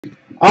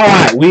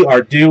Alright, we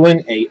are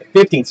doing a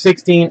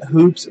 15-16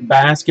 hoops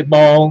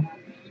basketball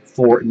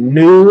for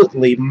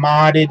newly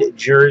modded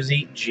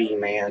Jersey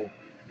G-Man.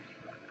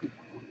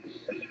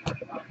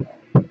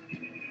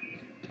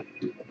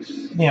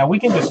 Yeah, we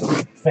can just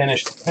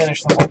finish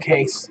the whole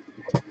case.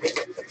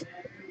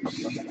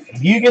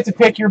 You get to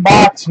pick your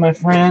box, my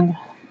friend.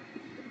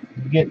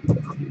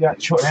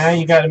 Now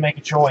you got to make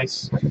a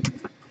choice.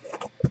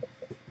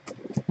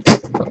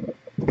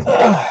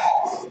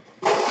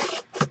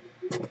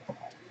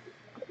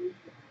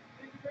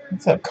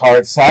 What's up,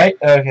 card site?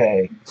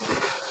 Okay.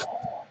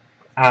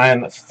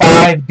 I'm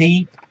 5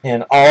 deep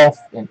in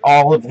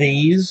all of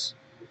these.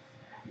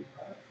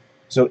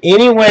 So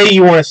any way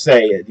you want to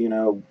say it,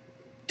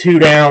 2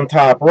 down,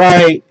 top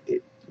right,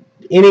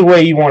 any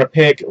way you want to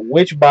pick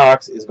which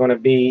box is going to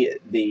be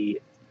the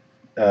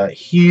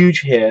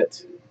huge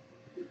hit.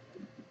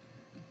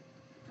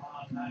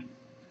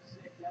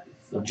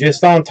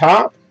 Just on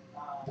top?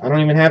 I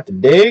don't even have to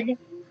dig?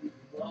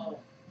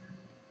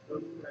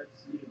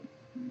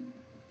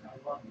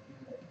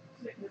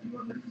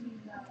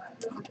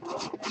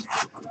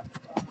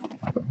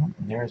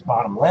 There's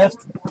bottom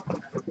left.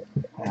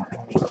 Now,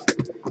 let me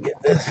get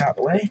this out of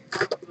the way.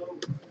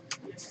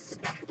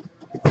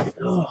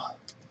 Oh,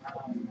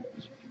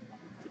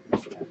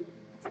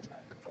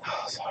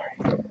 sorry.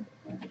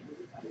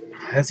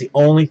 That's the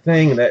only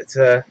thing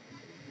that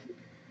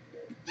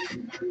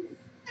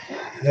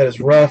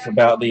is rough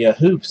about the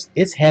hoops.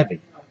 It's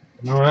heavy.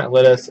 All right,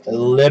 let us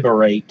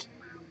liberate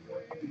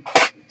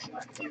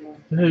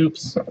the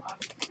hoops.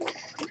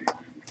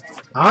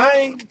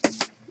 I'm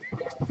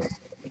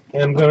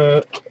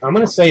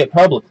gonna say it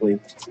publicly.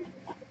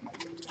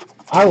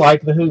 I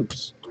like the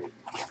hoops.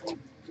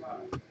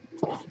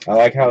 I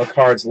like how the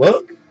cards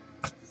look.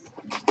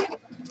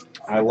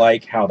 I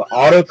like how the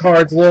auto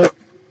cards look.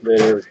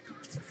 They're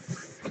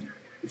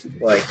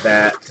like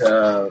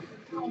that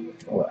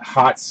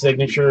hot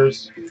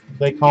signatures,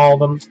 they call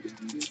them.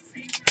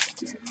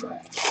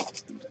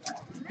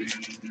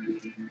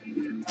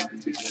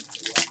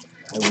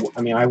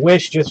 I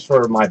wish just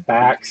for my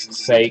back's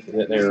sake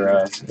that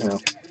there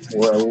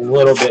were a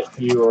little bit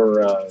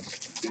fewer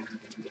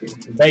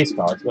base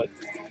cards, but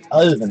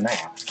other than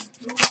that,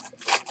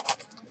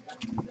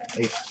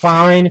 a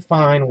fine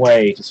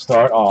way to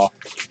start off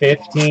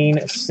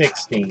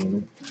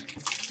 15-16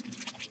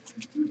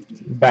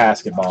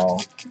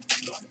 basketball.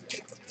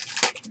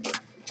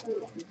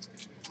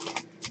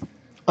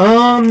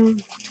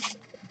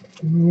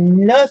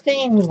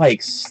 Nothing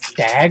like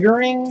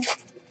staggering.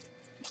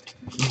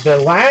 The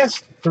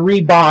last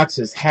 3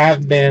 boxes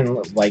have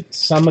been like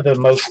some of the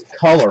most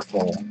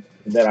colorful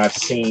that I've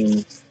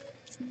seen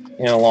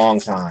in a long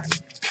time.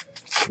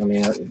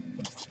 A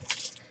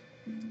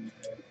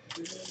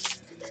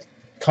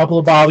couple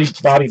of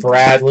Bobby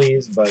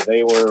Bradleys, but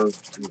they were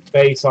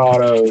base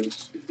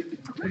autos.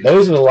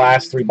 Those are the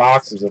last 3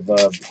 boxes of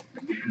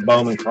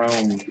Bowman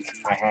Chrome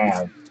I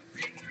have.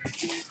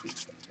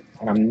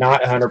 And I'm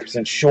not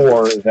 100%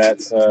 sure that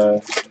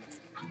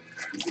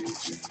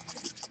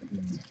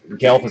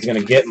Gelf is going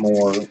to get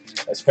more,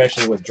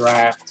 especially with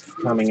draft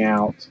coming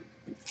out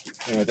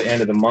at the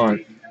end of the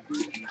month.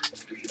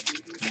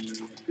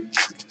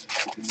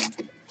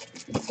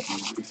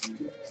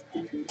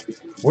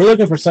 We're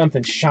looking for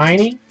something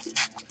shiny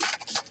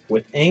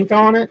with ink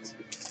on it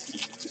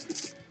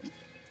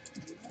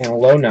and a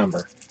low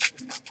number.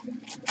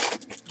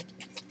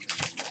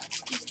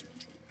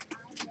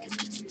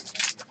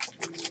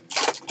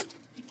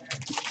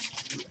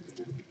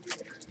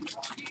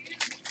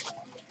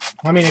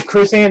 A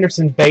Chris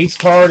Anderson base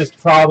card is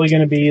probably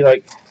going to be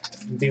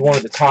one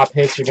of the top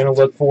hits you're going to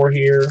look for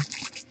here.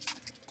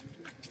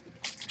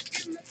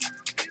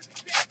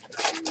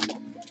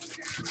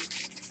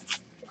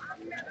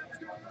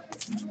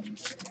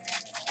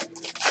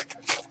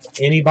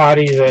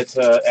 Anybody that's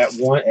at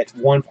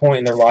one point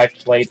in their life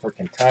played for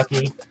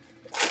Kentucky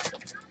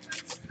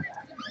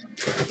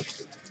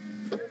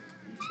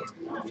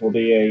will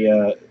be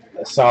a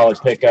solid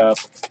pickup.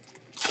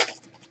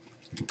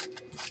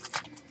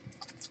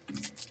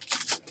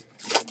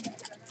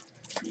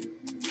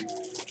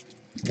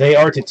 They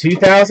are to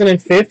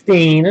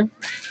 2015.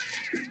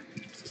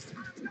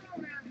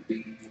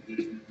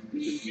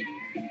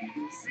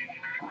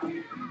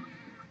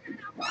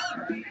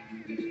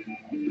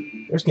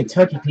 There's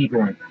Kentucky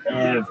people in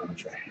every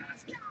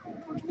draft.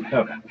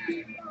 Okay.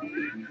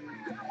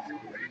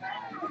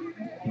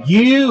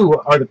 You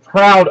are the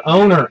proud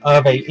owner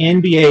of a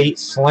NBA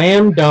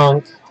Slam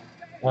Dunk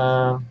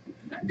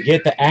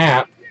Get the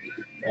App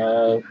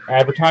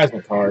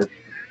advertisement card.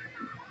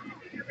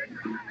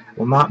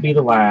 Will not be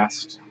the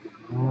last.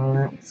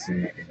 Let's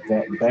see.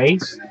 That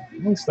base.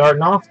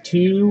 Starting off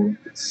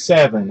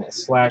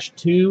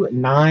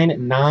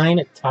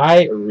 2-7/299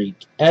 Tyreek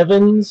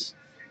Evans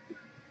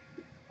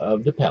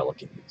of the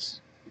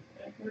Pelicans.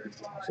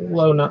 Some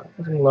low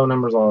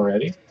numbers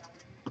already.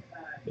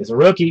 It's a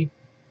rookie.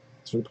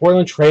 It's from the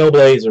Portland Trail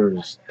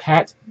Blazers.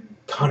 Pat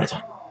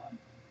Connaughton.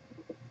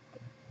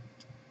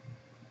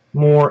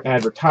 More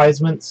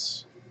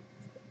advertisements.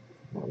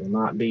 That will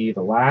not be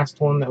the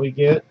last one that we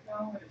get.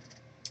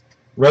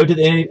 Road to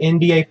the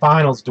NBA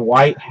Finals,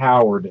 Dwight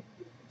Howard.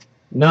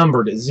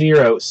 Numbered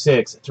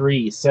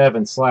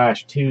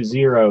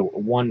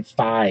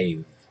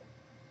 0637/2015.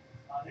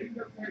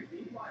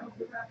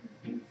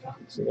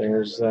 So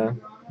there's a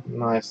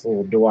nice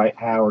little Dwight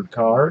Howard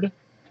card.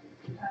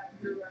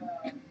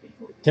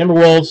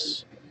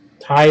 Timberwolves,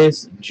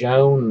 Tyus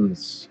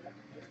Jones.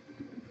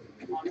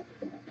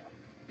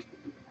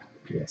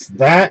 Yes,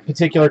 that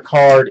particular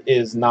card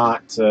is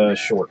not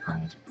short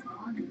printed.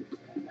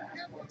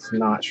 It's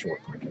not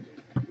short printed.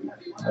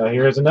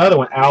 Here's another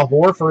one. Al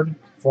Horford,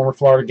 former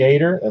Florida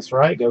Gator. That's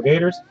right, go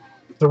Gators.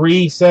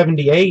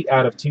 378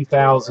 out of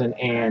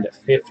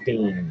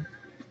 2015.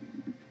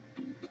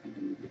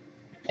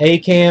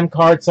 A-Cam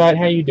card site,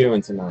 how you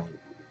doing tonight?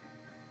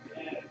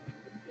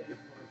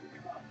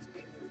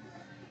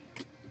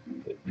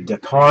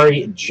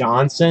 Dakari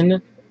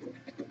Johnson,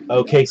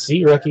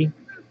 OKC rookie.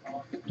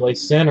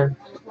 Plays center.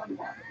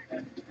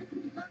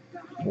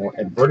 More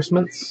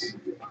advertisements.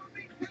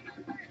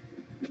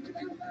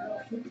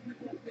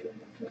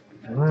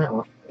 All right,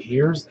 well,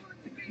 here's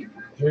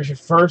your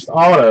first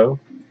auto.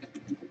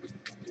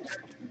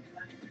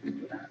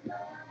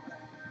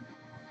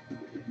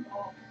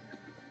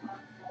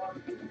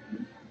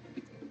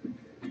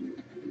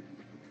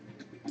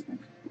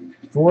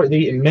 For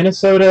the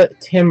Minnesota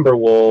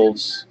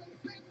Timberwolves,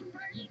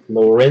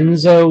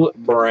 Lorenzo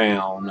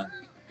Brown.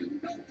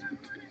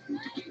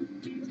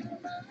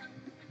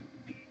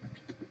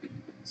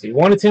 So you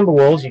wanted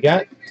Timberwolves, you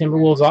got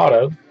Timberwolves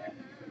auto.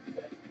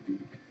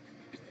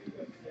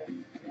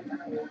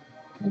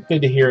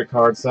 Good to hear at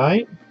card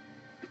site.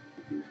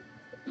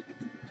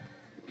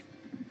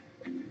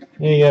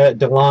 A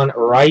DeLon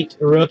Wright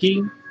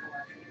rookie.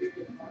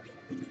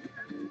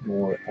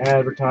 More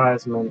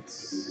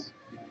advertisements.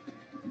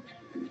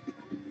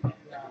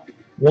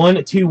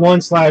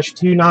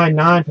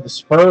 121/299 for the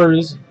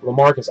Spurs,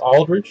 LaMarcus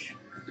Aldridge.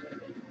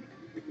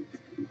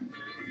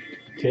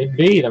 Could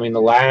be. I mean,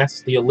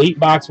 the Elite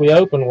box we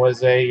opened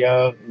was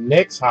a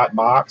Knicks hot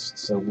box,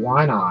 so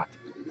why not?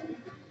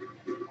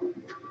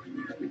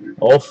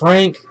 Old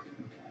Frank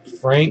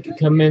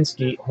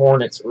Kaminsky,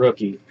 Hornets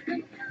rookie.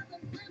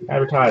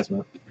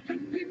 Advertisement.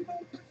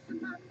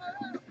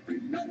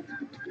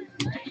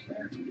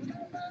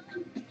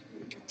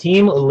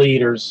 Team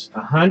leaders,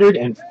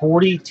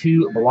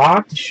 142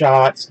 blocked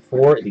shots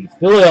for the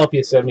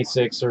Philadelphia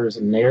 76ers,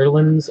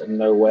 Nerlens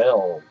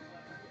Noel.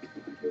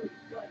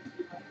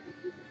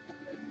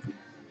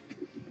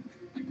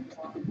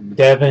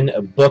 Devin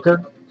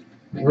Booker,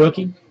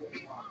 rookie.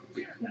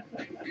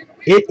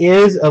 It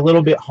is a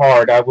little bit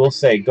hard, I will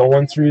say,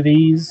 going through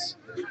these,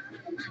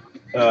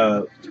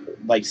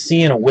 like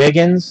seeing a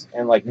Wiggins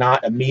and like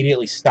not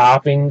immediately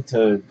stopping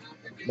to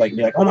like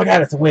be like, oh my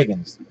God, it's a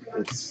Wiggins.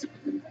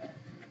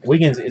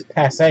 Wiggins is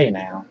passé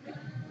now.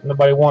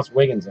 Nobody wants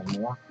Wiggins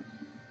anymore.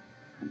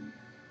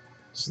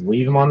 Just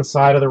leave him on the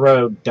side of the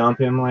road,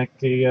 dump him like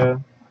a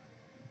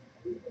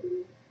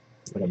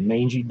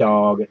mangy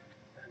dog.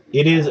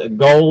 It is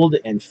gold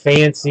and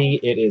fancy.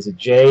 It is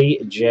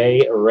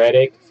J.J.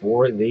 Redick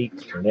for the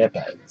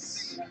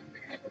Clippers.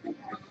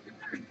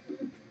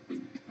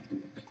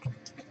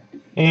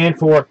 And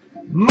for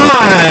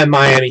my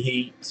Miami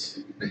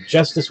Heat,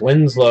 Justice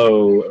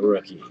Winslow,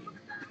 rookie.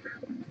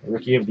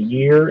 Rookie of the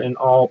year in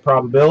all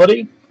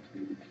probability.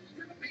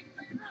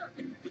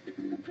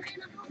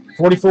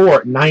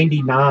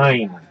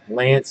 44/99,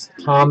 Lance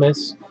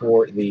Thomas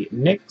for the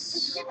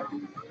Knicks.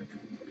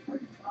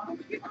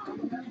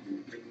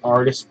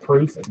 Artist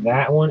proof of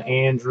that one.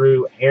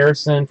 Andrew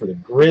Harrison for the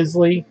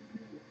Grizzly.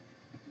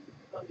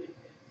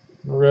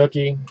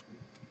 Rookie.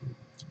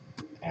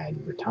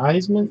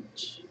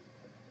 Advertisement.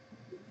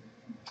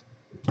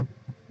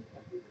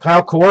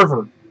 Kyle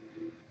Korver.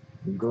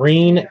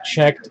 Green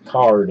checked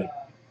card.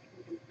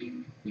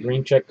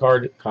 Green check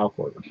card, Kyle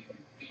Korver.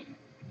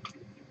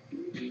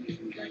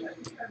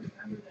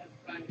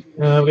 We've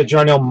got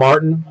Jarnell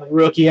Martin,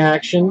 rookie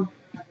action.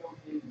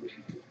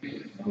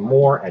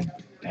 More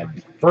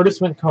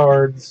advertisement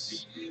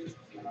cards.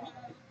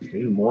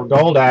 Ooh, more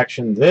gold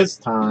action this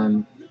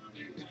time.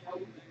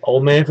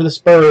 Old man for the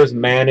Spurs,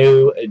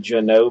 Manu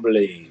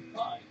Ginobili.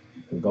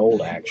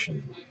 Gold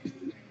action.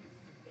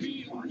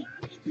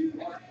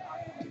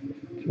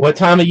 What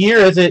time of year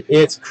is it?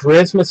 It's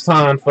Christmas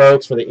time,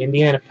 folks, for the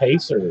Indiana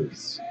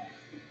Pacers.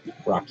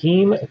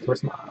 Raheem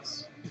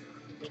Christmas.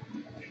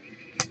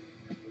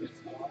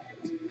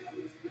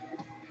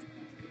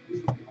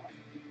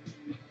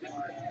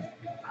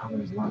 Oh,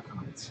 there's a lot of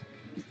cards.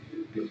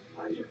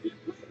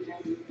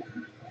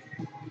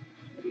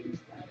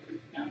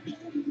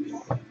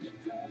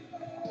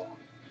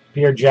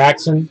 Pierre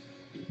Jackson,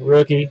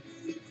 rookie.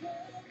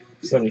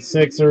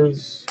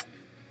 76ers.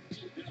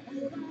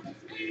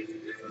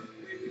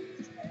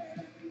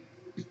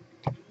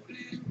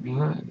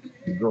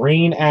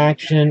 Green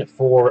action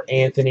for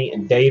Anthony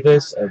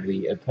Davis of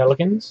the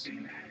Pelicans.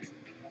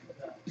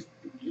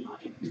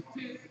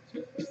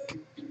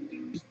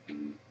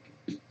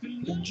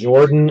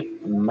 Jordan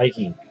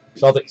Mikey,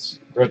 Celtics,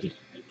 rookie.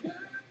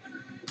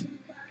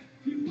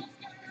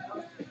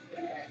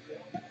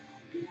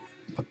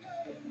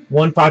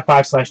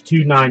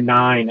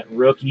 155/299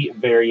 rookie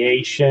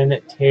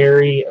variation.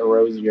 Terry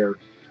Rozier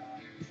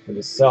for the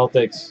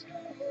Celtics.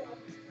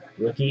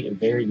 Rookie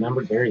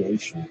numbered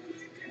variation.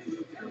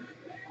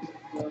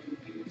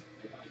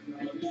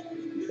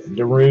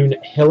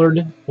 Daroon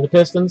Hillard for the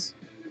Pistons.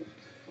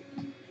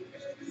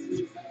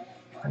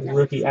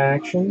 Rookie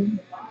action.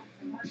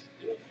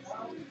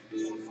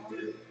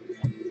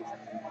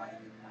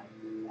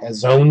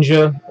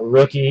 Azonja,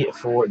 rookie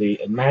for the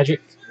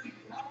Magic.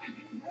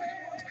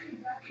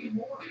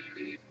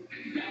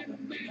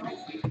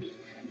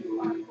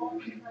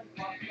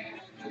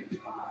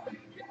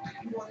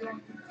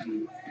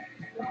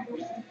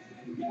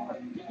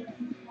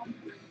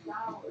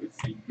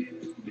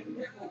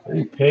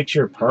 Ooh,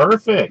 picture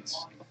perfect.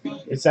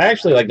 It's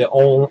actually like the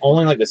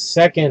only like the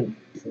second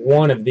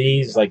one of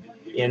these like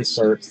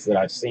inserts that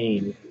I've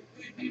seen.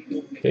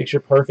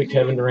 Picture perfect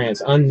Kevin Durant.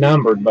 It's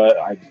unnumbered, but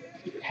I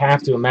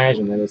have to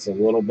imagine that it's a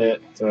little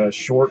bit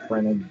short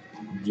printed,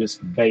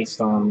 just based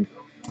on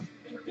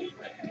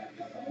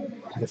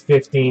the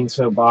 15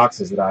 so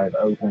boxes that I've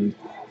opened.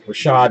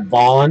 Rashad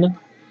Vaughn,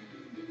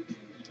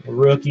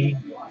 rookie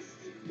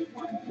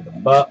for the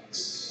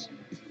Bucks.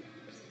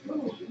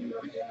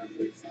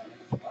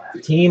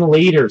 Team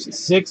leaders,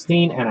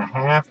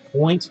 16.5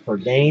 points per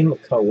game.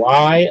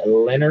 Kawhi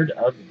Leonard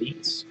of the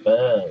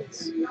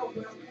Spurs.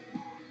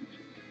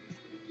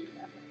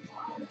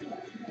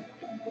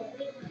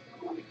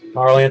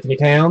 Karl Anthony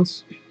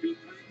Towns,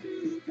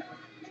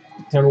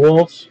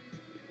 Timberwolves.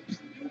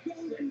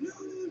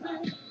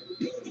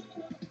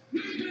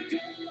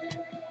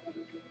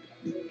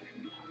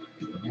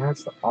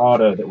 That's the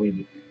auto that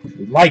we'd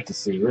like to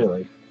see,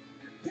 really.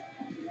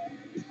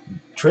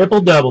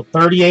 Triple-double,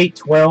 38,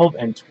 12,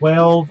 and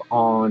 12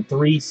 on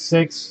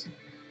 3-6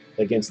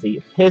 against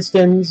the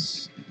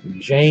Pistons.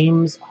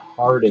 James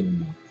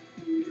Harden.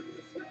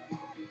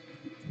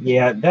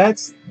 Yeah,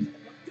 that's...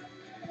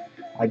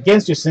 I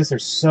guess just since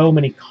there's so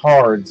many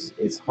cards,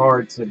 it's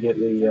hard to get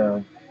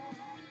the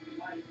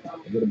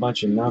get a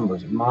bunch of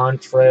numbers.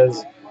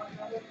 Montrezl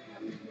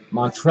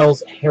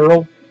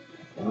Harrell,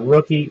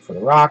 rookie for the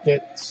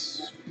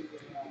Rockets.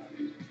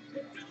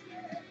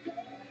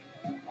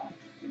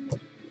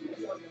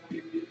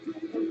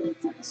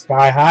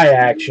 Sky High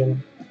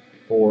action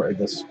for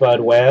the Spud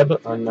Webb,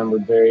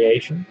 unnumbered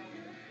variation.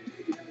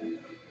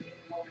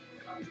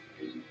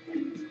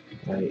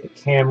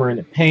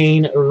 Cameron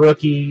Payne,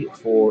 rookie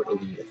for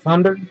the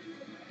Thunder.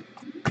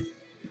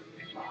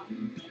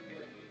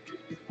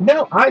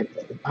 No, I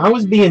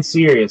was being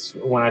serious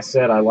when I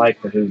said I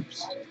like the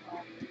hoops.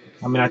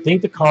 I mean, I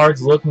think the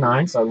cards look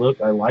nice. I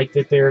like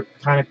that they're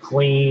kind of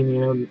clean.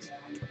 You know,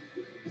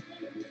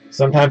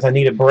 sometimes I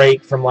need a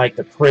break from like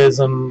the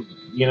prism,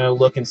 you know,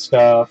 looking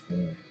stuff.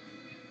 And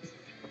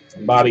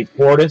Bobby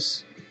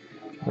Portis,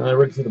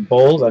 rookie for the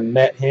Bulls. I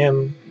met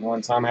him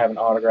one time. I have an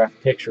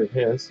autographed picture of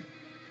his.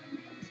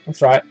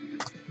 That's right.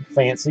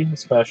 Fancy and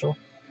special.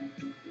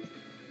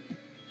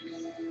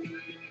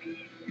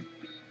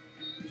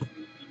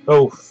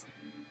 Oof.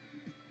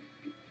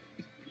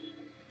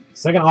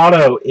 Second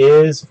auto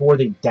is for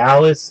the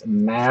Dallas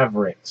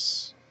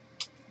Mavericks.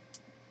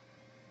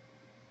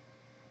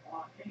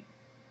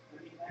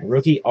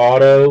 Rookie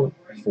auto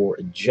for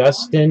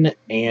Justin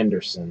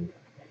Anderson.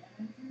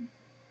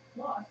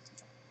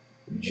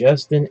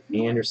 Justin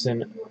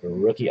Anderson,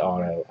 rookie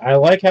auto. I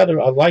like how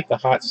I like the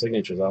hot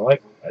signatures. I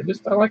like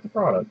the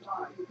product.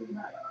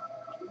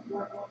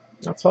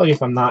 I'll tell you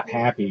if I'm not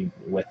happy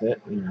with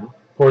it. You know,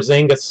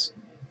 Porzingis,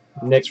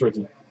 Knicks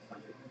rookie.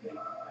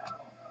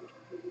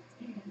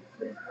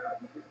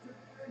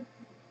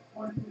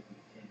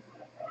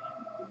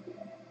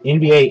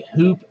 NBA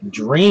Hoop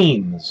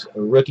Dreams,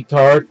 a rookie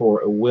card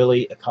for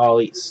Willie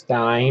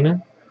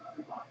Cauley-Stein.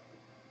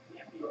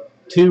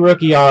 2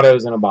 rookie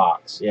autos in a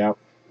box. Yep.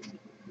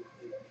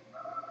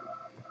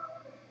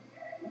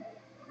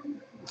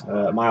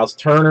 Miles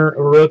Turner,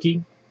 a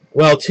rookie.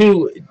 Well,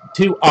 two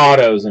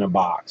autos in a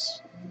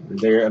box.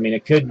 There, I mean,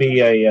 it could be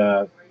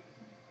a.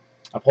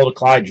 I pulled a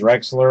Clyde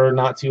Drexler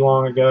not too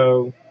long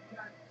ago,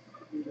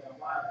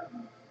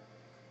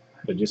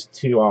 but just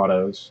 2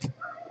 autos.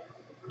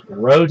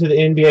 Road to the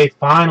NBA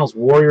Finals.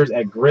 Warriors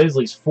at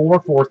Grizzlies.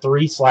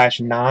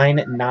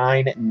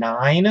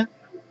 443/999.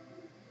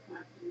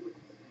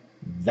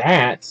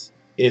 That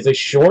is a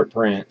short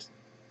print.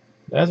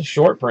 That's a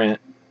short print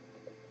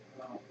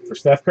for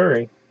Steph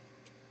Curry.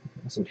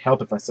 This would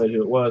help if I said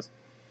who it was.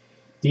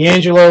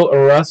 D'Angelo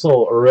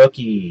Russell,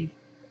 rookie.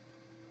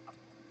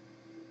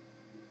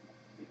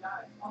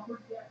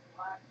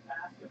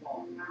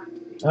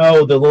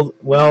 Oh,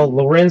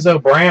 Lorenzo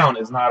Brown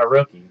is not a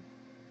rookie.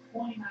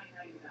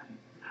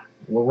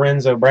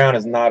 Lorenzo Brown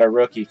is not a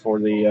rookie for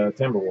the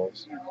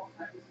Timberwolves.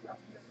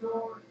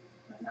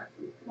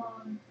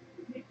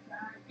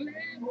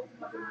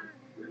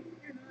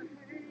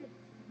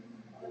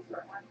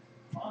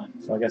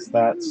 So I guess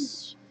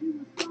that's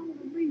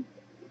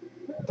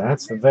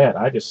the vet.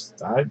 I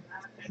had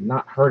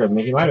not heard of him.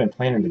 He might have been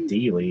playing in the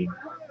D League.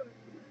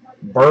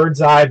 Bird's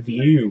Eye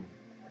View.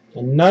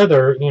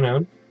 Another, you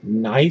know,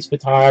 Nice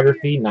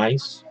photography,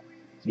 nice,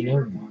 you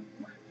know,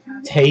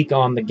 take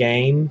on the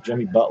game.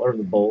 Jimmy Butler of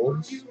the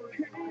Bulls.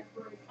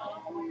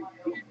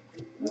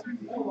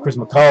 Chris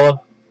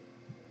McCullough,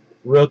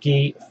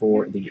 rookie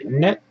for the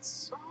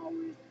Nets.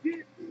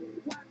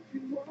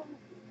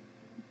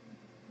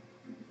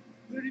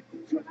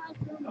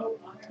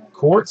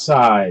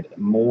 Courtside,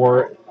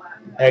 more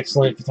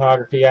excellent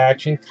photography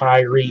action.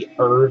 Kyrie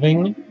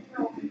Irving.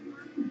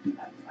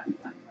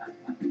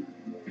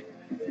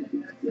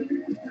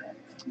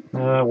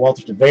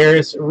 Walter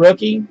Tavares,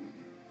 rookie.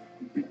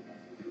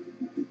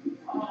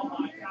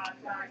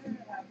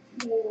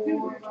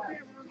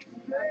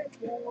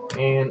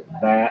 And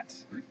that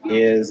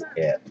is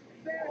it.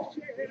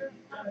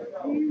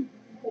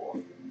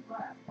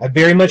 I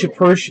very much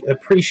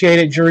appreciate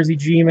it, Jersey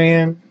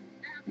G-Man.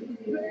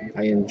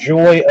 I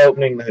enjoy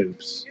opening the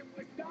hoops.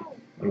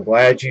 I'm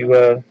glad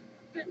you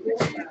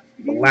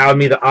allowed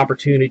me the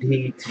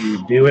opportunity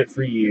to do it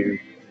for you.